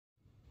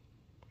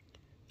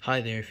Hi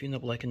there, if you end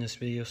up liking this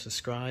video,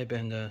 subscribe,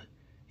 and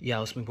yeah,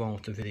 let's move on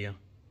with the video.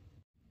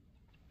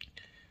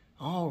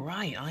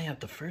 Alright, I have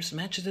the first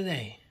match of the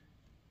day.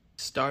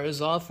 Start us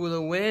off with a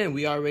win.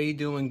 We already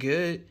doing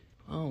good.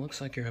 Oh,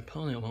 looks like your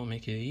opponent won't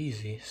make it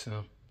easy,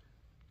 so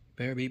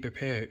better be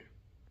prepared.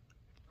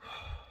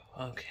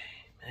 Okay,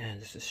 man,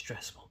 this is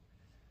stressful.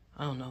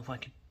 I don't know if I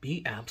can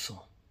beat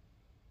Absol.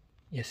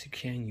 Yes, you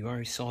can. You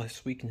already saw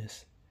his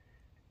weakness.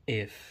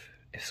 If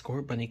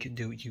Squirt Bunny could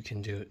do it, you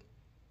can do it.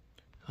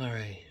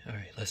 Alright,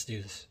 let's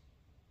do this.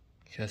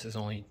 Because there's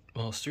only,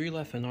 well, it's 3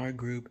 left in our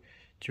group,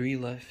 3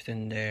 left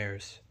in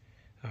theirs.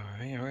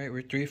 Alright,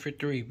 we're 3 for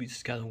 3. We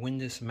just gotta win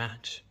this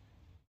match.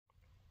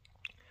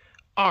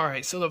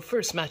 Alright, so the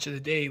first match of the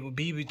day will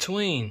be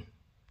between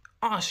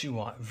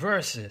Oshawott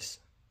versus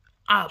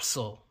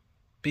Absol.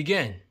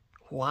 Begin.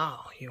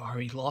 Wow, you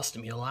already lost to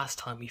me the last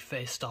time we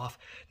faced off.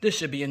 This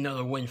should be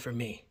another win for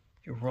me.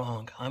 You're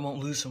wrong. I won't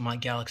lose from my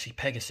Galaxy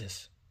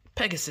Pegasus.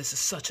 Pegasus is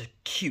such a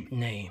cute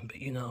name, but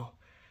you know,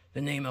 the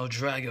name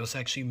Eldrago is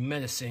actually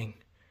menacing.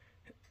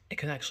 It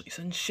can actually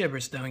send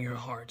shivers down your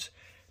heart.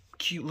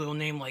 Cute little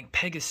name like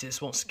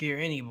Pegasus won't scare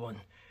anyone.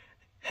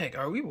 Heck,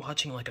 are we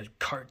watching like a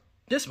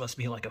This must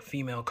be like a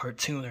female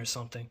cartoon or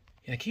something.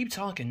 Yeah, keep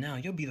talking now.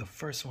 You'll be the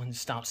first one to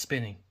stop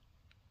spinning.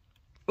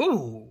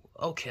 Ooh,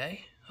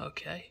 okay.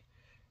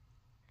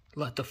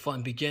 Let the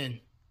fun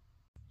begin.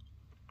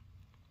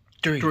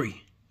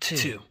 3,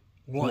 2,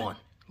 1.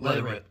 Let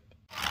it rip.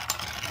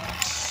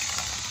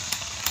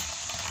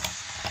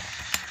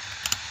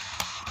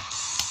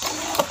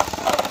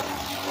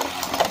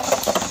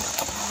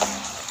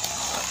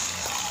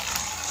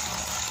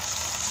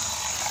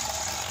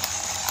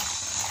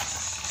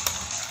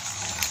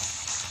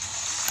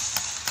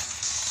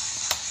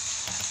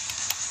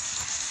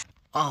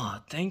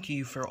 Thank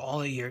you for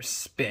all of your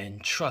spin.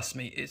 Trust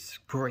me, it's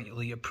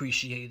greatly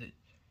appreciated.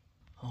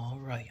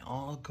 Alright,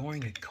 all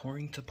going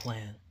according to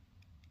plan.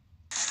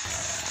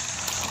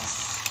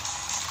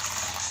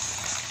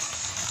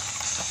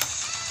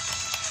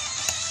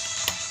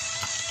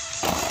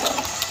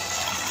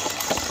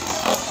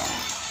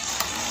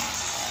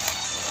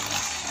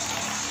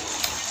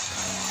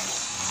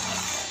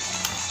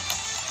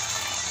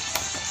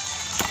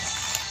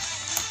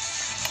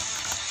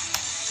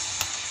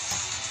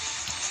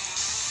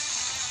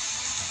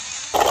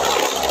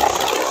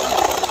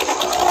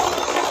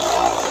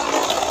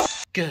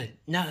 Good.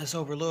 Now it's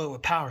overloaded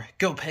with power.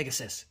 Go,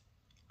 Pegasus.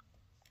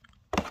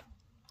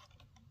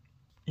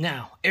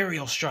 Now,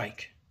 aerial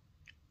strike.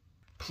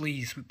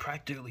 Please, we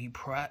practically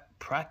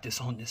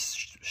practice on this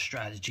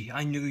strategy.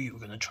 I knew you were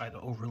going to try to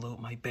overload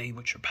my bay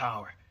with your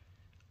power.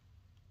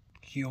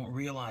 You don't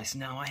realize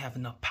now I have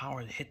enough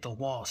power to hit the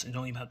walls and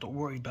don't even have to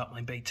worry about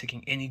my bay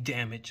taking any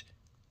damage.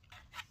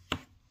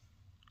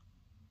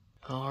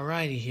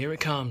 Alrighty, here it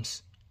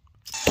comes.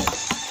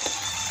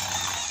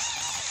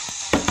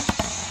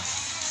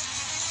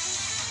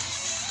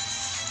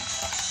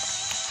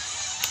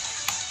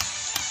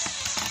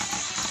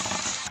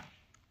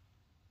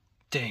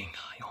 Dang,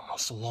 I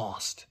almost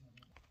lost.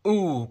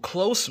 Ooh,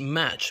 close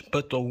match,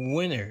 but the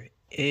winner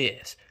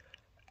is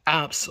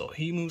Absol.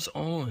 He moves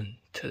on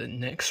to the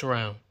next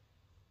round.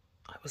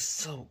 I was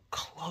so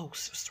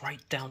close. It was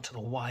right down to the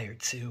wire,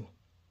 too.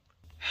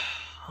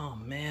 Oh,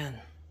 man.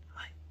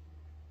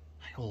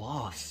 I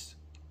lost.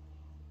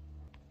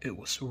 It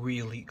was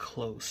really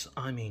close.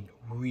 I mean,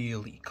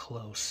 really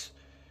close.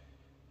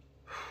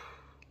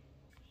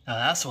 Now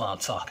that's what I'm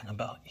talking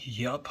about.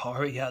 Yup,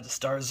 already had to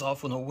start us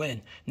off with a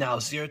win. Now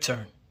it's your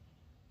turn.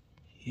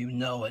 You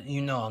know it.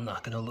 You know I'm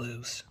not going to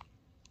lose.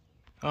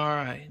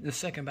 Alright, the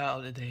second battle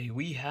of the day,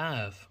 we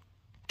have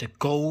the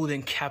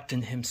Golden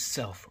Captain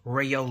himself,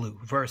 Riolu,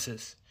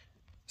 versus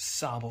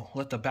Sabo.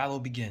 Let the battle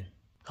begin.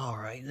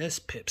 Alright, this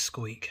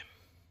pipsqueak.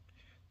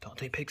 Don't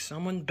they pick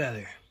someone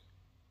better?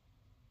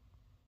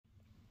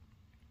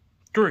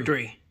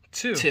 3,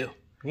 2,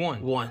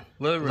 1.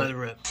 Let it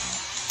rip.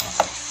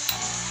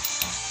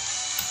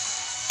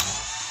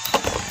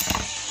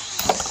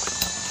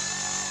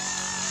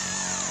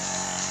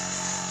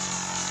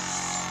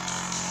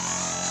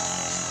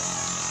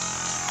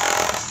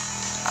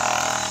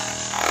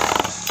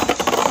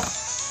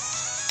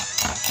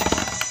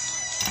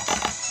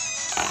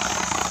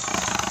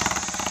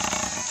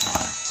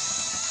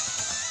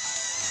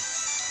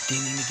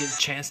 Didn't even get a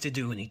chance to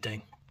do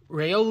anything.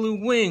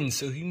 Riolu wins,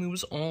 so he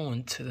moves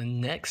on to the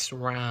next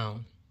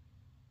round.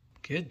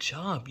 Good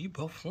job, you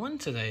both won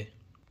today.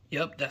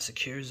 Yup, that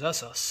secures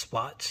us a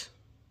spot.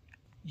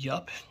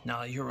 Yup,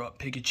 now you're up,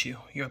 Pikachu.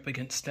 You're up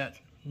against that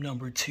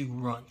number 2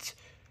 runt,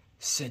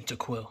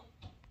 Cyndaquil.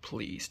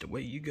 Please, the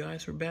way you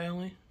guys were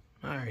battling,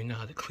 I already know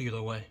how to clear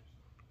the way.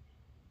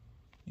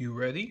 You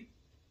ready?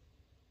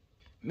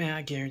 Man,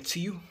 I guarantee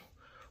you,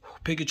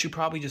 Pikachu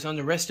probably just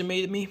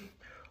underestimated me.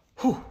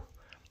 Whew.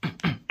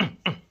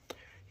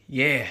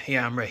 Yeah,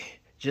 I'm ready.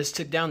 Just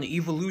took down the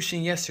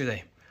evolution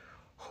yesterday.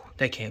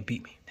 They can't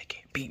beat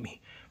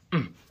me.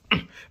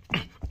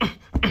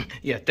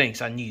 Yeah,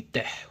 thanks, I need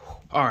that.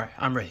 Alright,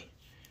 I'm ready.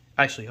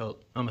 Actually,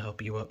 hold. I'm gonna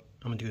help you up.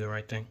 I'm gonna do the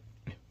right thing.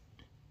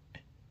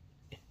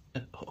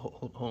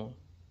 Hold on.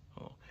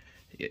 Oh,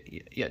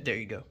 yeah, there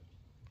you go.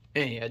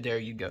 Yeah, there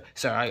you go.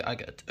 Sorry,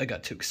 I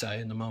got too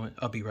excited in the moment.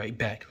 I'll be right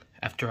back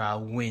after I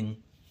win.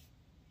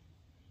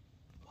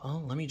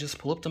 Well, let me just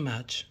pull up the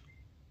match.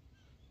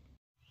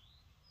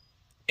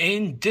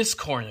 In this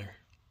corner,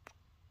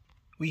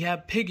 we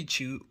have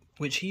Pikachu,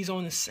 which he's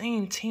on the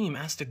same team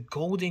as the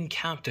Golden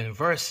Captain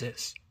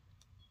versus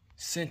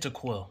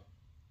Cyndaquil.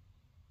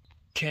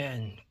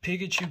 Can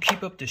Pikachu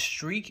keep up the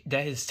streak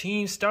that his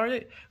team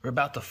started? We're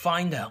about to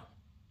find out.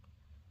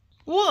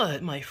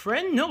 What, my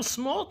friend? No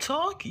small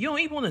talk? You don't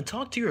even want to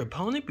talk to your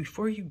opponent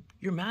before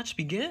your match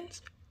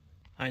begins?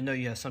 I know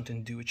you have something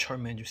to do with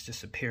Charmander's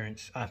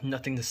disappearance. I have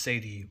nothing to say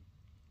to you.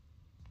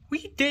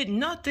 We did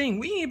nothing.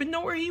 We didn't even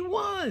know where he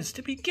was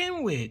to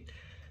begin with.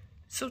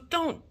 So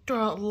don't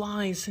throw out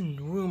lies and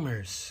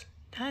rumors.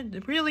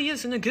 That really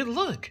isn't a good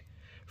look.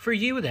 For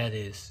you, that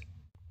is.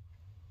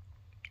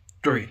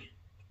 3,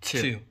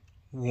 2,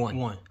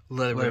 1.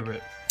 Let it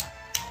rip.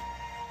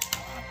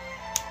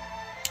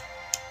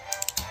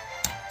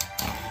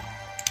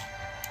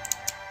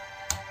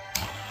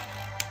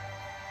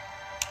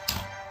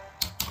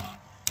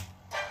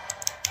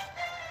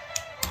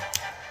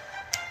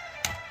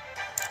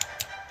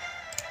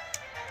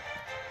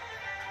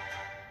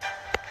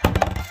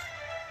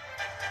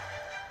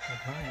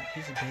 Alright,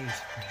 his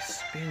base is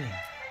spinning.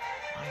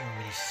 I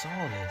already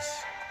saw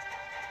this.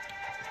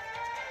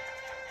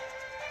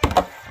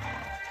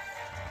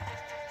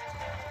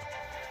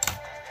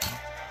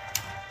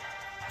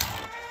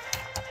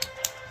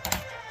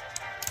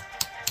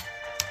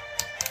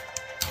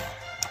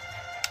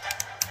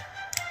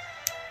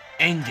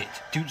 End it.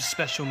 Do the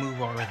special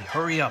move already.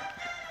 Hurry up,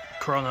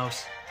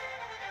 Kronos.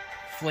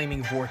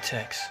 Flaming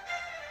Vortex.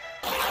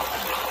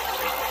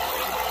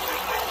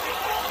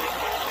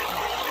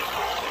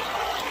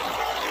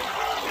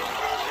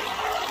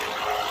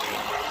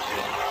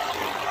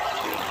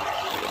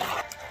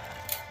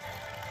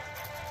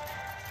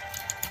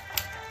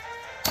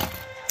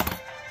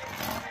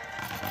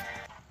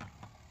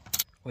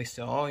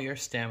 Wasted all your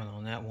stamina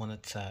on that one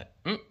attack.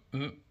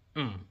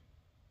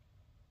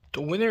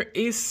 The winner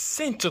is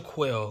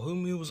Cyndaquil, who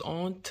moves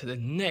on to the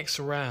next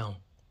round.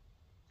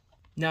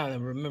 Now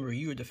then, remember,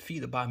 you were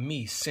defeated by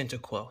me,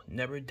 Cyndaquil.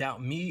 Never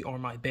doubt me or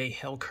my Bay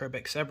Hell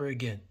Kerbex ever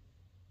again.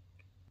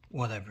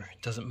 Whatever,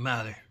 it doesn't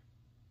matter.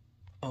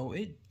 Oh,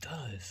 it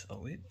does.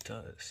 Oh, it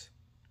does.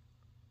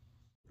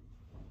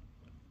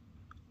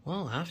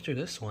 Well, after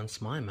this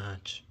one's my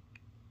match.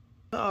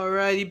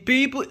 Alrighty,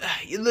 people,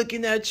 you're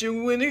looking at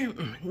your winner.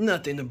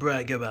 Nothing to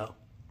brag about.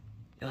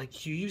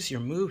 Like, you use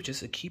your move just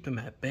to keep him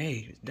at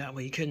bay. That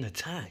way he couldn't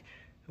attack.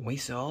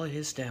 Wasted all of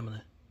his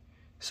stamina.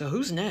 So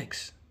who's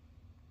next?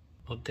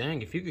 Well,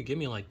 dang, if you could give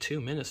me like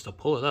 2 minutes to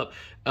pull it up.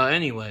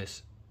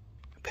 Anyways.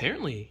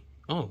 Apparently,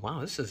 oh wow,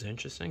 this is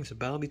interesting. It's a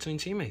battle between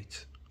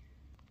teammates.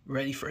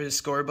 Ready for the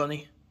score,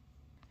 bunny?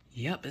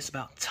 Yep, it's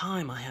about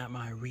time I have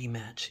my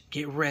rematch.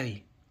 Get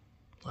ready.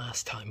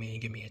 Last time he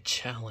didn't give me a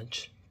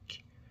challenge.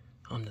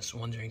 I'm just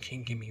wondering, can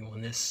you give me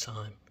one this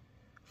time?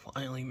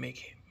 Finally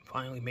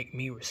make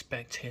me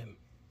respect him.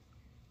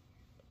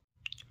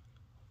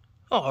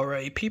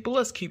 Alright, people,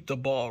 let's keep the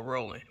ball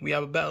rolling. We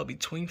have a battle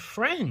between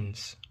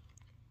friends.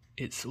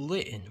 It's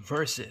Litten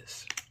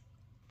versus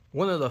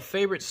one of the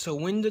favorites to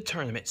win the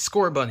tournament,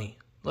 Score Bunny.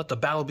 Let the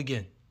battle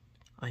begin.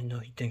 I know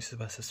he thinks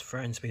of us as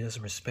friends, but he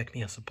doesn't respect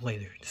me as a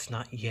blader. Just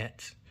not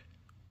yet.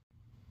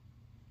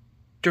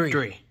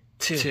 3,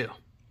 2,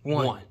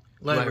 1.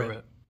 Let it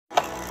rip.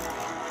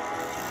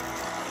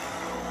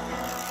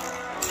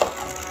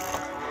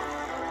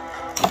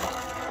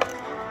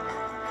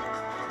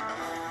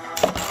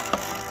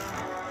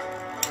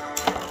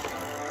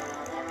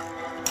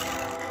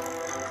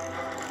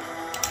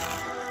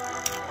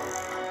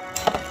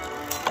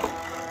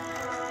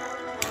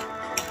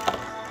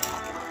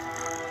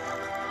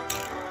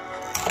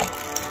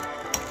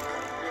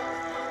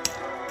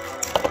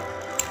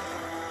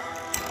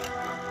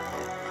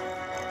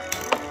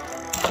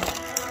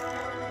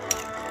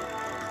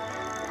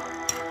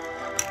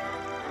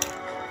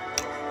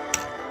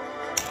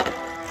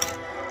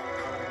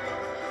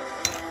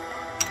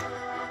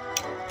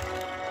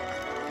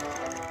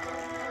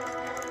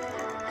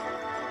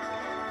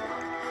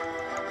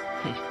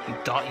 You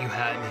thought you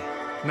had me.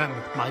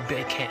 Remember, my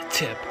bay can't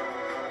tip.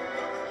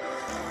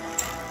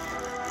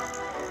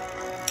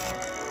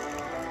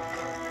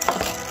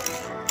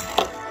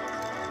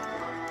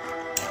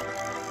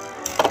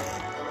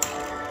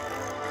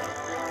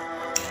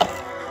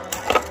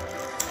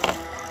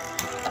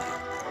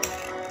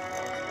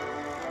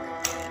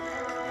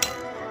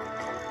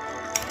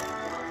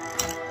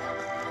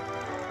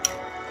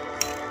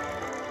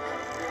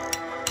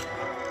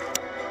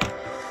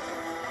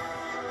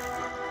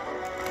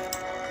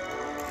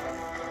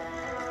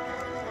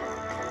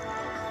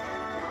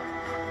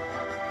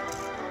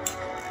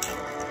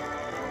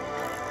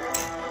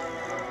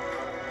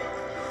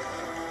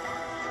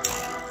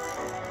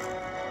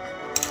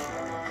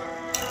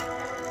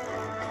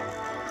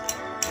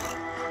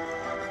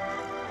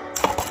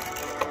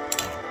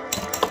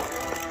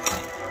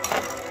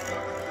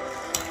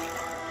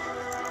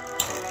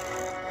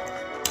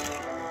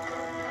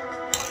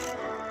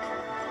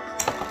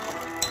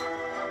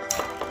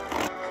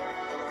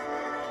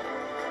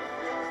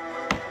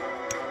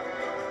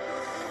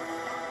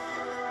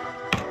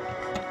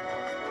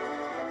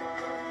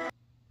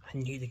 I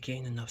need to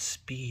gain enough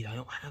speed. I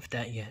don't have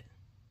that yet.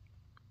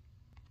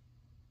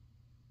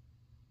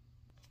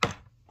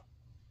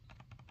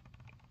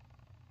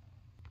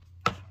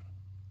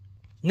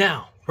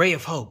 Now, Ray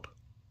of Hope.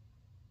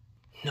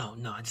 No,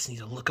 I just need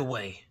to look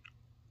away.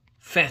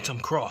 Phantom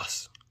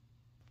Cross.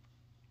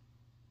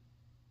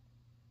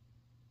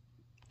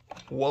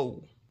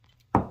 Whoa.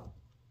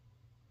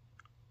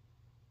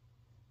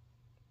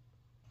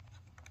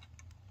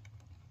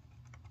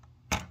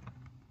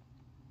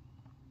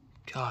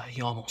 God,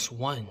 he almost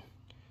won.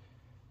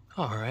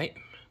 Alright.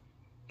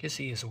 Guess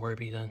he is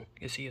worthy then.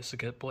 Guess he is a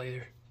good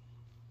blader.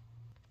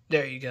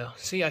 There you go.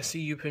 See, I see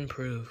you've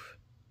improved.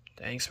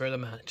 Thanks for the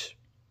match.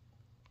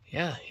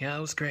 Yeah, it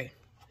was great.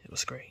 It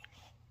was great.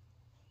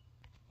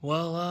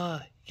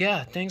 Well,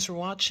 yeah, thanks for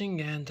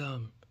watching, and,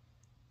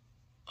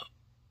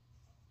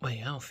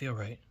 wait, I don't feel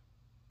right.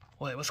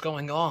 Wait, what's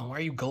going on? Why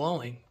are you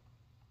glowing?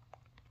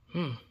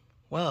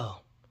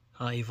 Well,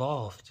 I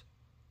evolved.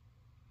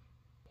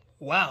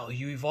 Wow,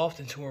 you evolved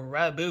into a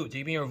raboot.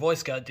 Even your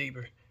voice got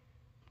deeper.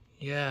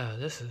 Yeah,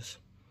 it's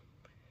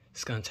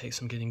gonna take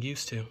some getting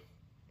used to.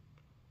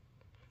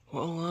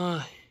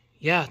 Well,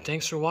 yeah,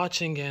 thanks for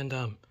watching,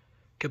 and,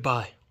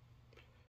 goodbye.